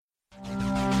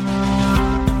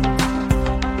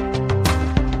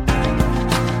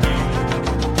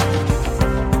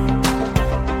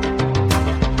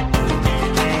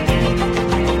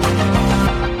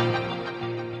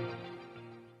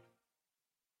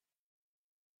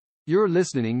You're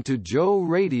listening to Joe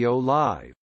Radio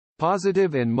Live.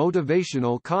 Positive and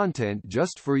motivational content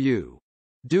just for you.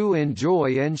 Do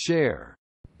enjoy and share.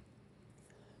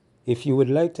 If you would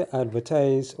like to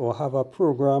advertise or have a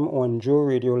program on Joe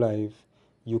Radio Live,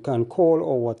 you can call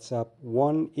or WhatsApp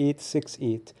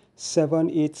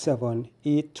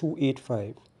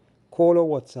 1-868-787-8285. Call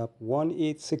or WhatsApp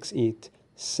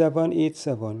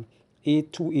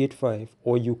 1-868-787-8285,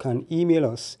 or you can email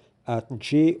us at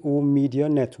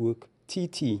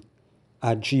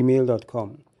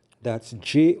jomedianetworktt@gmail.com. That's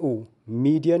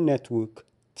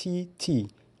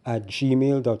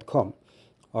jomedianetworktt@gmail.com.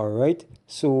 All right.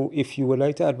 So if you would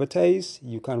like to advertise,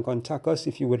 you can contact us.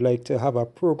 If you would like to have a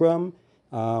program,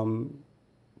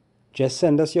 just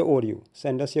send us your audio.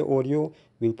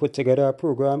 We'll put together a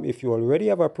program. If you already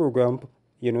have a program,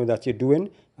 that you're doing,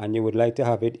 and you would like to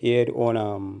have it aired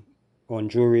on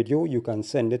Joe Radio, you can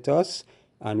send it to us,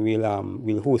 and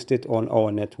we'll host it on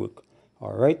our network.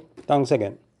 All right. Thanks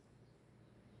again.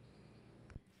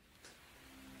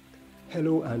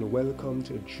 Hello and welcome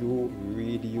to Joe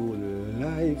Radio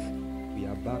Live. We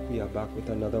are back with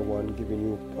another one, giving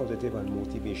you positive and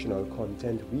motivational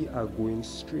content. We are going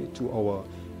straight to our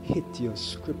Hit Your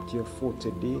Scripture for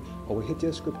today. Our Hit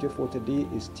Your Scripture for today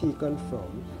is taken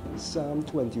from Psalm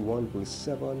 21 verse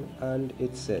 7, and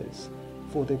it says,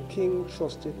 "For the king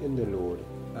trusted in the Lord,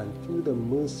 and through the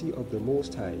mercy of the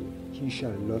Most High, he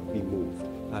shall not be moved."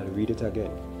 I'll read it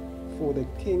again. "For the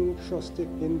king trusted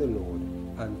in the Lord,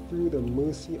 and through the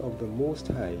mercy of the Most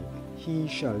High, he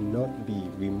shall not be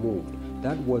removed."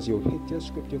 That was your Hit Your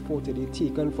Scripture for today,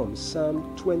 taken from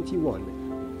Psalm 21,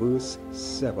 verse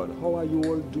 7. How are you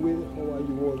all doing?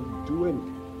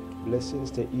 Blessings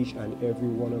to each and every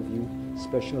one of you.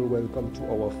 Special welcome to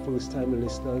our first-time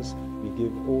listeners. We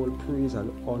give all praise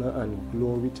and honor and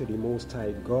glory to the Most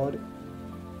High God,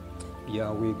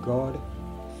 Yahweh God.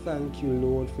 Thank you,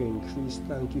 Lord, for increase.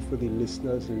 Thank you for the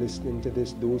listeners listening to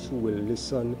this, those who will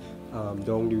listen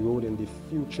down the road in the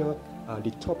future.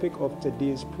 The topic of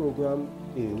today's program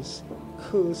is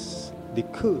the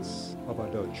curse of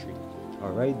adultery.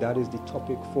 All right, that is the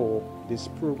topic for this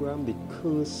program, the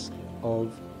curse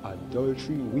of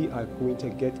adultery. We are going to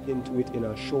get into it in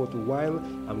a short while.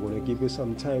 I'm going to give you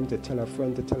some time to tell a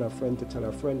friend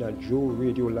that Joe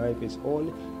Radio Live is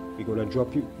on. We're gonna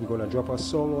drop a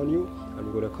song on you, and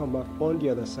we're gonna come back on the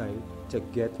other side to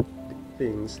get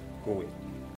things going.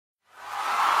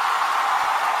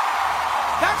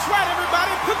 That's right, everybody.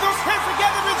 Put those hands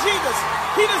together for Jesus.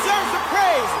 He deserves the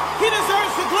praise. He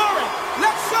deserves the glory.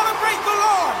 Let's celebrate the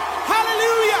Lord.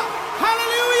 Hallelujah.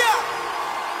 Hallelujah.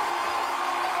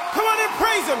 Come on and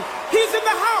praise him. He's in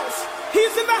the house.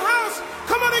 He's in the house.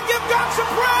 Come on and give God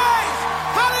some praise.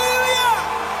 Hallelujah.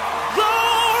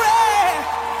 Glory.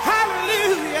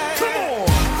 Hallelujah. Come on.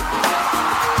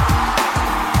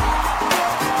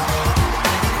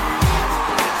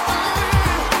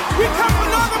 We come for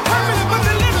no other purpose but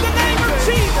to lift the name of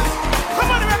Jesus. Come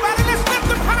on, everybody, let's lift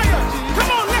him higher. Come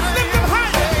on, let's lift him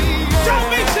higher.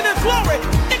 Salvation and glory,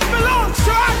 it belongs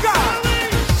to our God.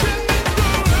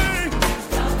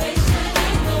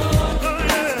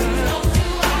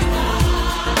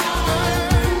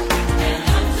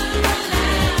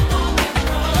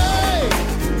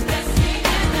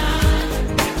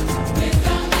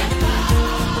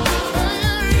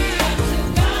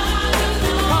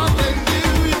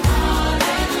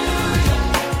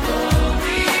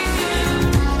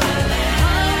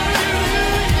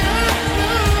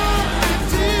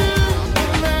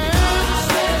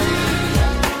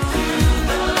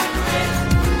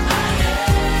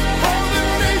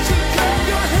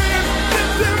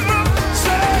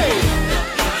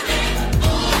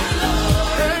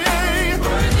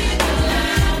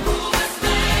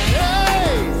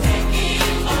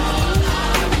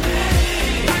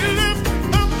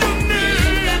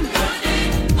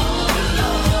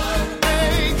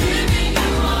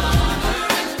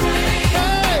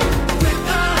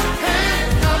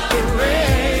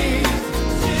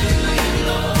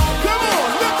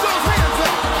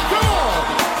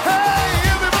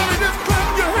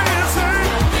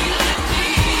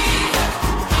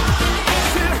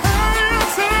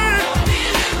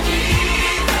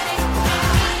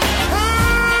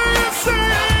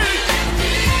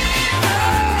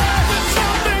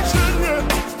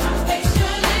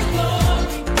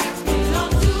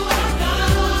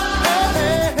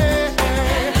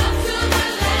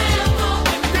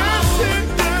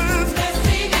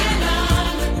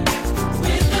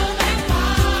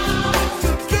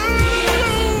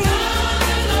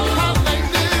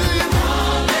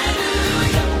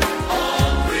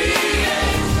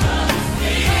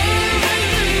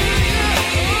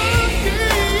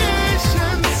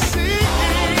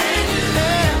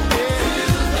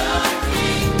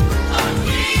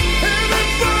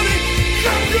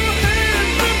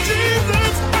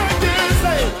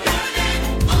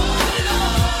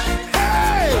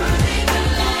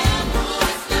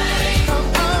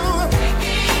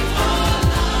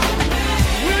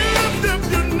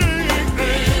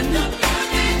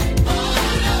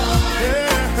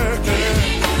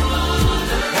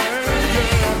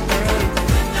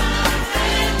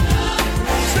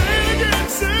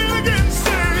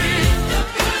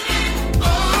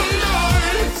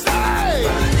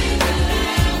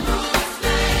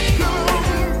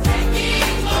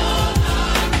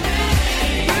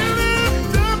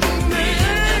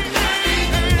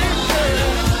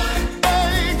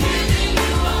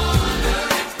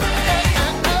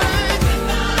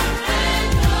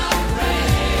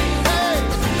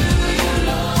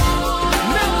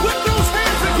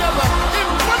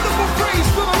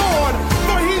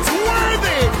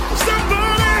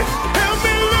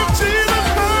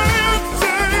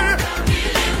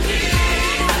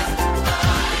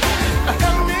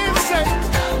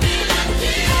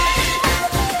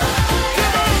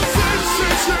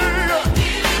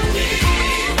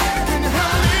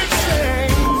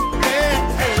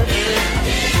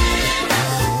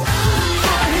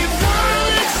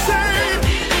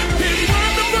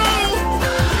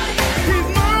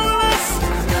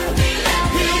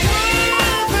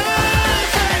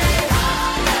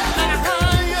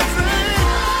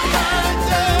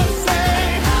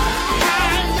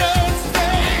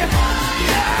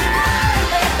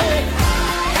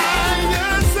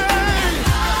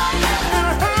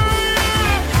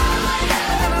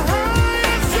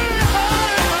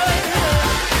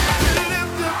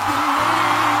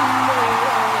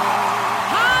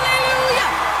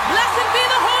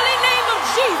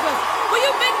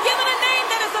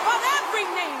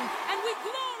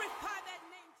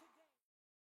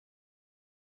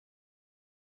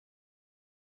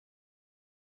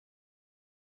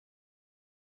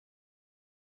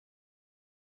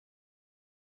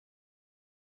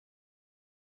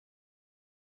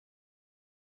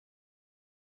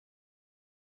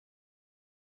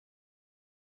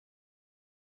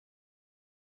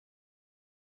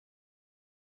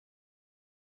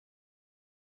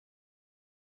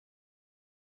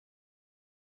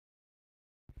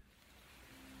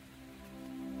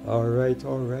 All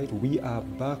right. We are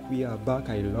back.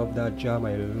 I love that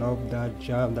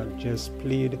jam. That just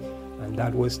played. And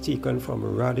that was taken from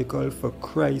Radical for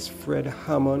Christ, Fred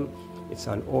Hammond. It's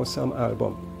an awesome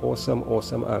album. Awesome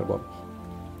album.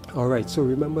 All right. So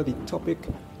remember the topic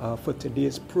for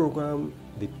today's program,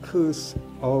 the curse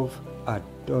of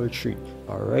adultery.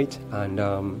 All right. And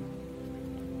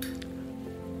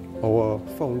our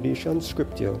foundation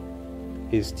scripture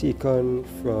is taken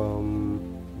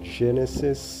from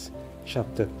Genesis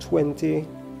chapter 20.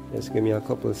 Just give me a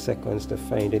couple seconds to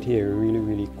find it here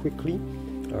really quickly.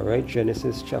 All right,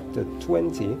 Genesis chapter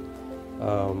 20.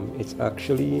 It's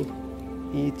actually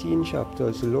 18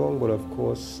 chapters long, but of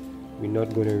course we're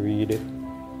not going to read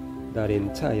that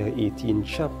entire 18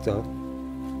 chapter.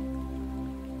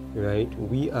 Right,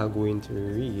 we are going to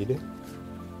read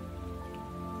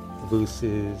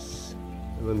verses.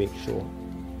 Let me make sure.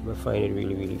 I'm going to find it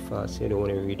really fast here. I don't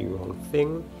want to read the wrong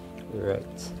thing.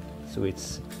 Right. So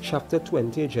it's chapter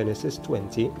 20, Genesis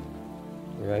 20.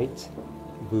 Right.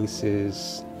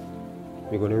 Verses.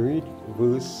 We're going to read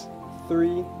verse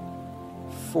 3,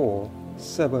 4,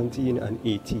 17, and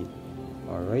 18.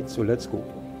 Alright. So let's go.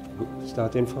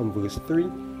 Starting from verse 3.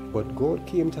 But God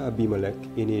came to Abimelech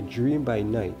in a dream by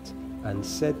night and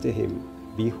said to him,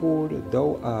 Behold,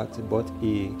 thou art but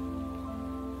a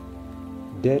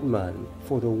dead man,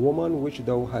 for the woman which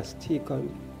thou hast taken,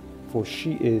 for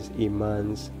she is a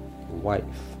man's wife.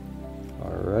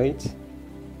 Alright.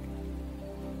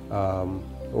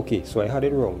 Okay, so I had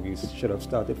it wrong. We should have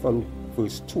started from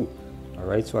verse 2.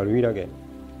 Alright, so I'll read again.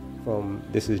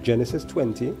 This is Genesis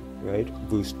 20, right?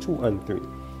 Verse 2 and 3.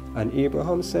 And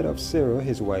Abraham said of Sarah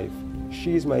his wife,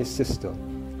 She is my sister.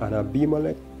 And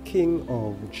Abimelech, king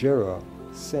of Gerar,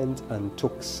 sent and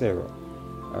took Sarah.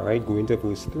 Alright, going to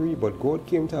verse 3. But God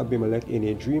came to Abimelech in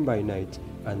a dream by night,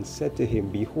 and said to him,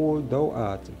 Behold, thou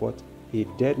art but a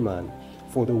dead man,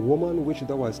 for the woman which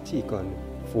thou hast taken,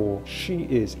 for she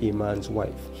is a man's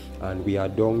wife. And we are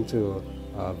down to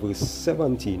verse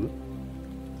 17.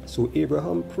 So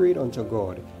Abraham prayed unto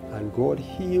God, and God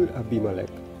healed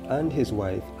Abimelech and his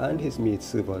wife and his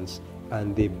maidservants,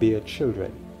 and they bare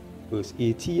children. Verse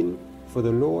 18. For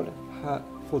the Lord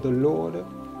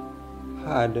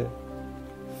had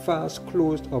fast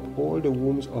closed up all the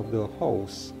wombs of the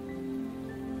house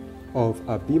of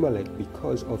Abimelech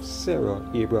because of Sarah,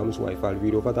 Abraham's wife. I'll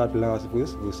read over that last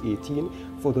verse, verse 18.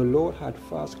 For the Lord had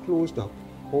fast closed up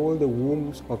all the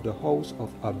wombs of the house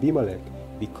of Abimelech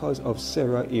because of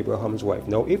Sarah, Abraham's wife.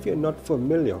 Now, if you're not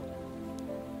familiar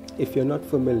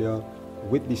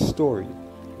with the story,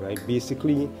 right?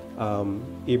 Basically,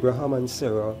 Abraham and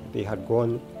Sarah, they had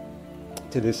gone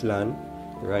to this land,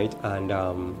 right? And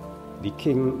the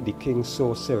king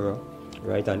saw Sarah,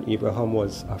 right? And Abraham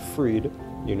was afraid,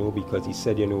 because he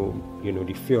said,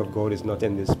 the fear of God is not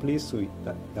in this place. So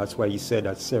that's why he said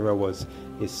that Sarah was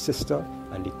his sister,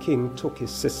 and the king took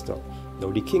his sister.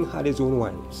 Now the king had his own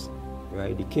wives,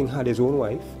 right? The king had his own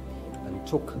wife and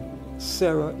took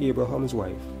Sarah, Abraham's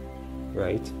wife,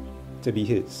 right, to be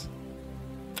his,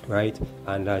 right?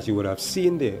 And as you would have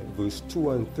seen there, verse 2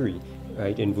 and 3,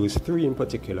 right? In verse 3 in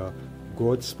particular,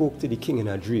 God spoke to the king in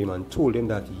a dream and told him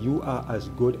that you are as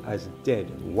good as dead.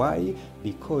 Why?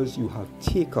 Because you have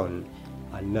taken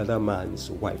another man's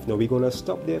wife. Now we're going to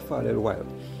stop there for a little while,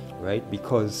 right?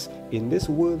 Because in this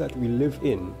world that we live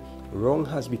in, wrong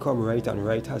has become right and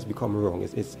right has become wrong.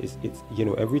 It's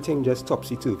everything just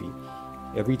topsy-turvy.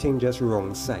 Everything just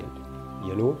wrong side,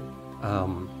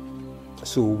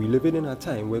 So we live in a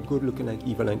time where good looking like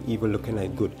evil and evil looking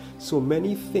like good. So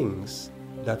many things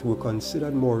that were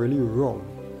considered morally wrong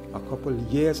a couple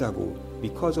years ago,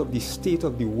 because of the state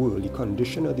of the world, the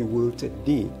condition of the world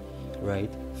today,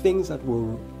 right? Things that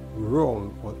were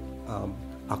wrong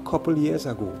a couple years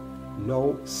ago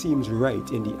now seems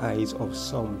right in the eyes of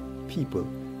some people,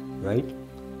 right?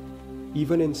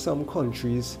 Even in some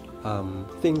countries,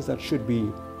 things that should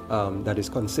be, that is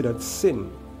considered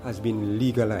sin has been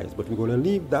legalized, but we're going to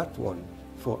leave that one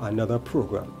for another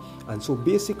program. And so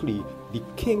basically, the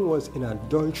king was in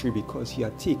adultery because he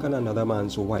had taken another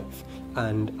man's wife.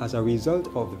 And as a result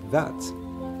of that,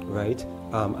 right,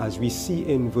 as we see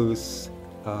in verse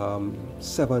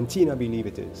 17, I believe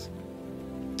it is,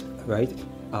 right,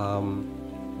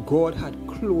 God had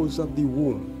closed up the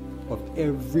womb of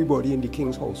everybody in the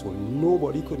king's household.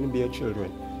 Nobody couldn't bear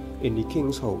children in the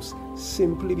king's house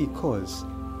simply because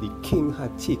the king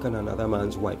had taken another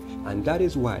man's wife. And that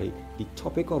is why the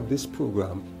topic of this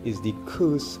program is the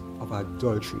curse of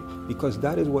adultery, because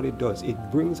that is what it does. It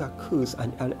brings a curse,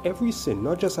 and every sin,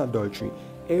 not just adultery,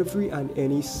 every and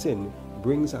any sin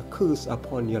brings a curse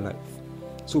upon your life.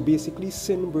 So basically,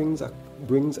 sin brings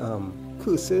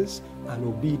curses, and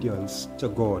obedience to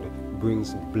God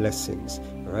brings blessings.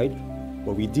 All right?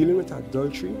 But we're dealing with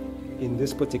adultery in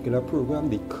this particular program,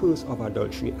 the curse of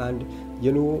adultery. And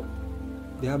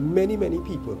there are many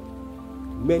people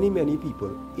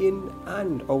in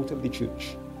and out of the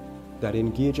church that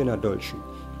engage in adultery,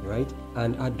 right?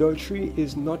 And adultery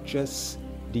is not just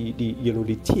the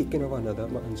taking of another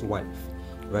man's wife,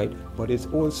 right? But it's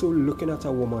also looking at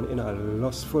a woman in a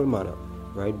lustful manner,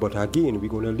 right? But again, we're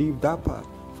going to leave that part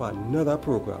for another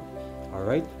program. All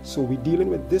right, so we're dealing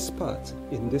with this part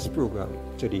in this program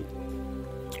today,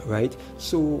 right?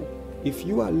 So if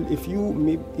you are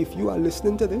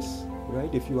listening to this,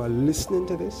 right? If you are listening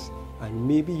to this, and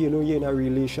maybe you're in a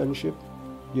relationship,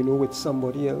 with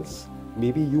somebody else.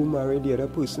 Maybe you married, the other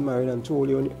person married, and told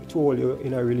you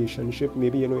in a relationship.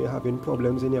 Maybe you're having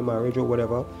problems in your marriage or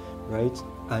whatever, right?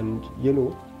 And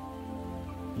you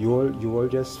all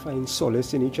just find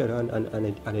solace in each other,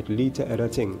 and it leads to other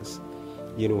things.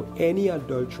 Any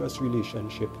adulterous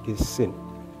relationship is sin,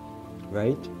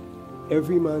 right?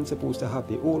 Every man's supposed to have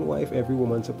their own wife. Every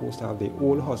woman's supposed to have their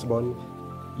own husband.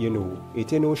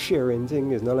 It ain't no sharing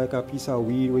thing. It's not like a piece of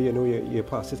weed where you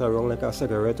pass it around like a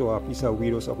cigarette or a piece of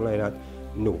weed or something like that.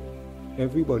 No.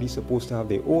 Everybody's supposed to have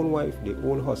their own wife, their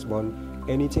own husband.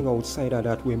 Anything outside of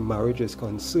that where marriage is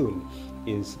concerned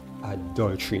is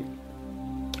adultery.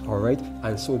 Alright,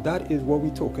 and so that is what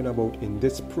we're talking about in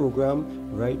this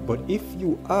program, right? But if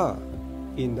you are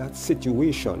in that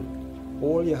situation,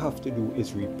 all you have to do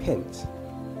is repent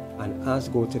and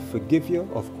ask God to forgive you.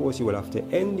 Of course, you will have to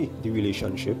end the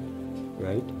relationship,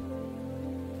 right?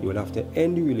 You will have to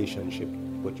end the relationship,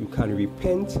 but you can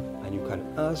repent and you can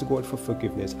ask God for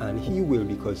forgiveness, and He will,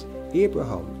 because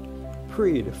Abraham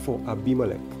prayed for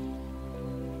Abimelech.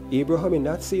 Abraham, in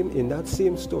that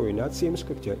same story, in that same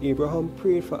scripture, Abraham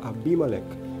prayed for Abimelech,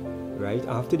 right?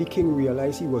 After the king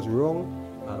realized he was wrong,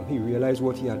 he realized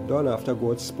what he had done after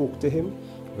God spoke to him,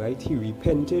 right? He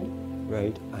repented,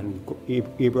 right? And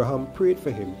Abraham prayed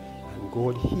for him, and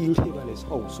God healed him and his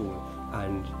household,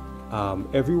 and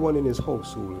everyone in his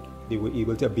household, they were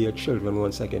able to bear children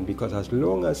once again, because as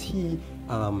long as he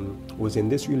was in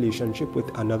this relationship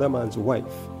with another man's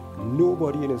wife,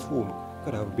 nobody in his home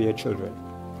could have bear children.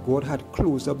 God had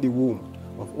closed up the womb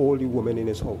of all the women in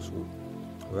his household,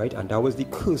 right? And that was the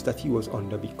curse that he was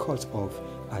under because of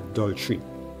adultery.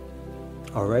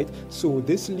 All right, so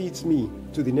this leads me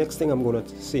to the next thing I'm going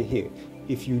to say here.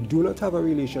 If you do not have a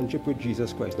relationship with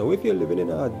Jesus Christ, now if you're living in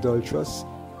an adulterous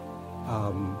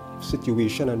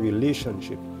situation and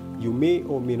relationship, you may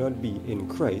or may not be in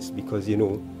Christ, because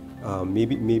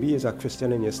maybe as a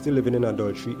Christian and you're still living in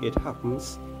adultery. It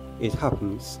happens,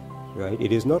 right?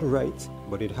 It is not right,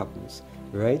 but it happens,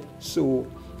 right? So,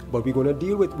 but we're going to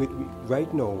deal with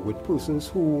right now with persons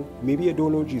who maybe you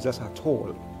don't know Jesus at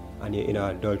all, and you're in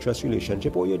an adulterous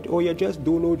relationship, or you just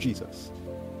don't know Jesus,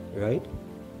 right?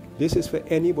 This is for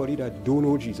anybody that don't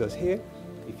know Jesus here.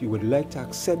 If you would like to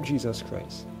accept Jesus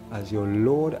Christ as your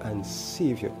Lord and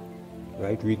Savior,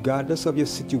 right, regardless of your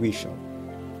situation,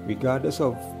 regardless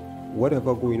of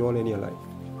whatever going on in your life,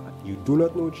 you do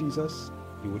not know Jesus,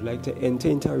 you would like to enter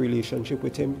into a relationship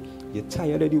with Him, you're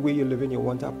tired of the way you're living, you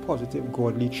want a positive,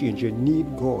 godly change, you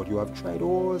need God, you have tried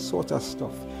all sorts of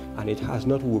stuff and it has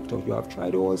not worked out, you have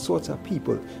tried all sorts of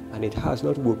people and it has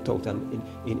not worked out, and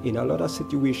in a lot of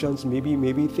situations,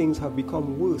 maybe things have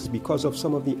become worse because of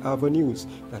some of the avenues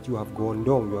that you have gone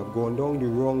down. You have gone down the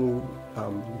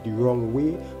wrong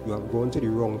way, you have gone to the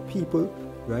wrong people,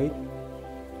 right?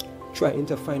 Trying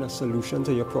to find a solution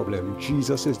to your problem.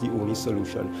 Jesus is the only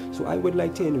solution. So I would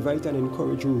like to invite and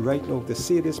encourage you right now to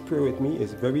say this prayer with me.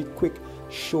 It's very quick,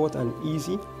 short and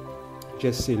easy.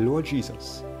 Just say, Lord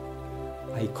Jesus,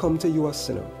 I come to you a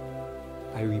sinner.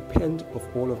 I repent of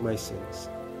all of my sins.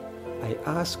 I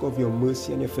ask of your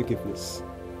mercy and your forgiveness.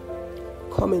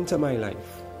 Come into my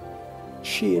life.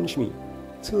 Change me.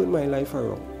 Turn my life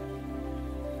around.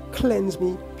 Cleanse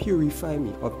me, purify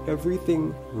me of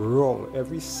everything wrong,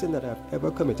 every sin that I've ever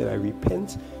committed. I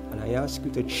repent and I ask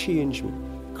you to change me,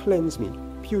 cleanse me,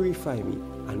 purify me,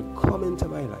 and come into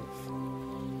my life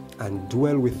and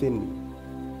dwell within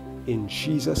me. In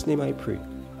Jesus' name I pray.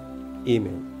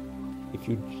 Amen. If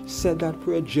you said that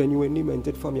prayer, genuinely meant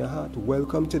it from your heart,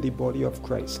 welcome to the body of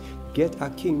Christ. Get a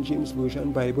King James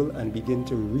Version Bible and begin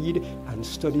to read and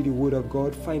study the Word of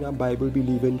God. Find a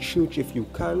Bible-believing church if you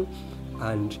can,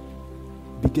 and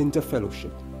begin to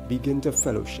fellowship,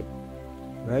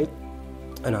 right?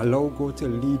 And allow God to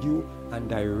lead you and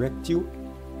direct you,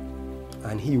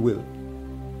 and He will.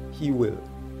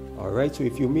 All right, so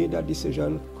if you made that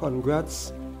decision,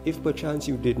 congrats. If perchance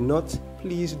you did not,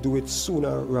 please do it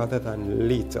sooner rather than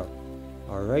later.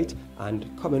 All right, and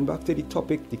coming back to the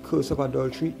topic, the curse of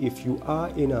adultery. If you are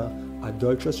in an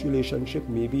adulterous relationship,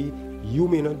 maybe you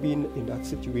may not be in that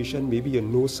situation. Maybe you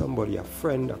know somebody, a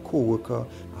friend, a co-worker,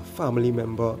 a family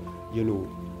member, you know,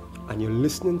 and you're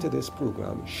listening to this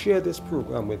program. Share this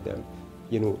program with them.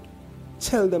 You know,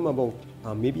 tell them about,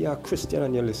 maybe you're a Christian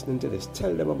and you're listening to this.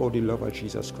 Tell them about the love of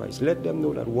Jesus Christ. Let them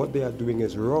know that what they are doing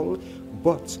is wrong,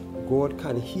 but God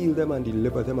can heal them and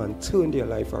deliver them and turn their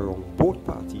life around. Both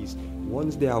parties,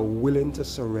 once they are willing to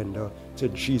surrender to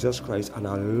Jesus Christ and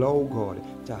allow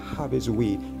God to have his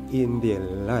way in their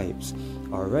lives.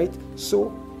 All right, so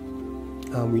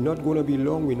we're not going to be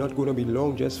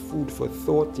long. Just food for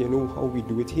thought, you know how we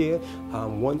do it here.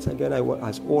 Once again,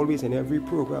 as always in every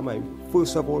program,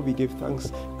 first of all, we give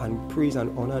thanks and praise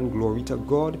and honor and glory to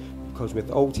God, because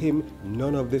without him,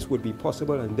 none of this would be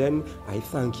possible. And then I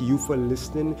thank you for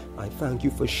listening. I thank you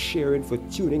for sharing, for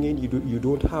tuning in. You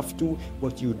don't have to,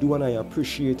 but you do, and I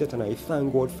appreciate it. And I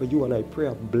thank God for you, and I pray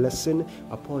a blessing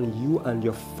upon you and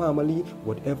your family.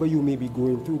 Whatever you may be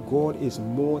going through, God is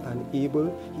more than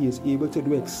able. He is able to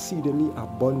do exceedingly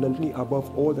abundantly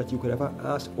above all that you could ever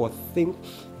ask or think.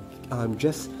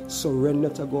 Just surrender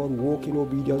to God, walk in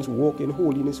obedience, walk in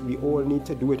holiness. We all need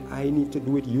to do it. I need to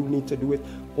do it. You need to do it.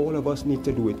 All of us need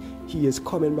to do it. He is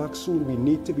coming back soon. We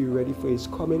need to be ready for his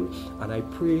coming. And I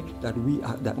pray that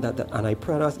and I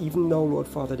pray us even now, Lord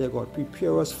Father, dear God,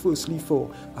 prepare us firstly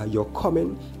for your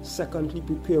coming. Secondly,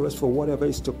 prepare us for whatever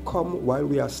is to come while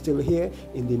we are still here.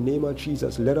 In the name of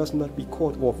Jesus, let us not be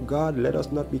caught off guard. Let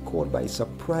us not be caught by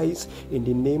surprise. In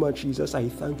the name of Jesus, I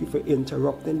thank you for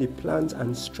interrupting the plans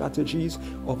and strategies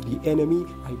of the enemy.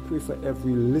 I pray for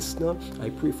every listener. I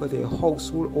pray for their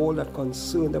household, all that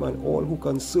concern them and all who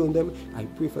concern them. I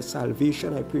pray for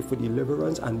salvation. I pray for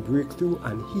deliverance and breakthrough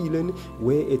and healing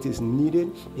where it is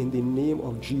needed. In the name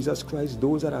of Jesus Christ,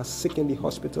 those that are sick in the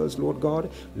hospitals, Lord God,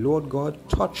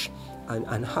 touch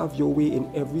and have your way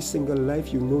in every single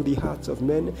life. You know the hearts of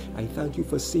men. I thank you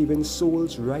for saving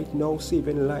souls right now,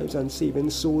 saving lives and saving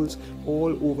souls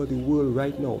all over the world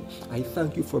right now. I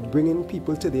thank you for bringing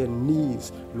people to their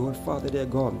knees, Lord Father, dear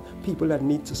God. People that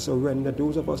need to surrender,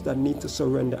 those of us that need to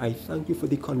surrender. I thank you for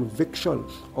the conviction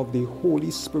of the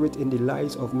Holy Spirit in the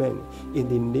lives of men. In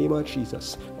the name of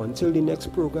Jesus. Until the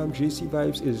next program, JC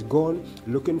Vibes is gone.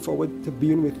 Looking forward to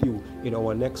being with you in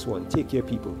our next one. Take care,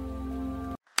 people.